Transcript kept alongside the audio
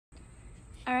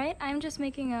Alright, I'm just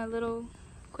making a little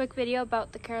quick video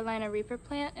about the Carolina Reaper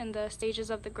plant and the stages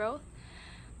of the growth.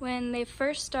 When they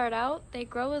first start out, they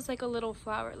grow as like a little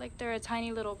flower, like they're a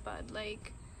tiny little bud,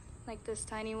 like this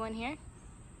tiny one here.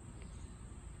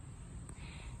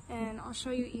 And I'll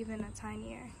show you even a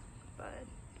tinier bud.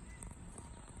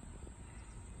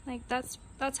 Like that's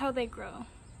how they grow.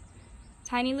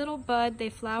 Tiny little bud, they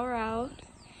flower out,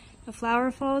 the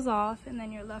flower falls off, and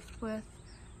then you're left with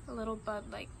a little bud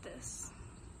like this.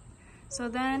 So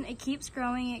then it keeps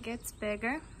growing, it gets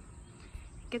bigger.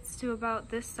 It gets to about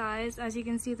this size. As you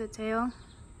can see the tail,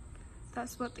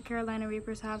 that's what the Carolina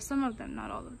Reapers have. Some of them,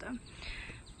 not all of them.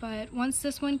 But once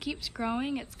this one keeps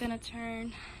growing, it's gonna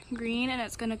turn green and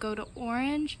it's gonna go to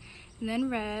orange and then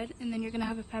red, and then you're gonna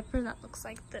have a pepper that looks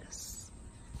like this.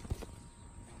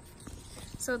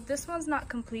 So this one's not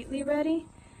completely ready,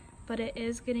 but it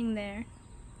is getting there.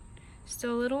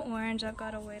 Still a little orange, I've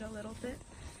gotta wait a little bit.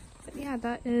 But yeah,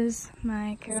 that is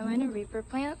my Carolina Reaper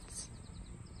plants.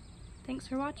 Thanks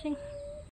for watching.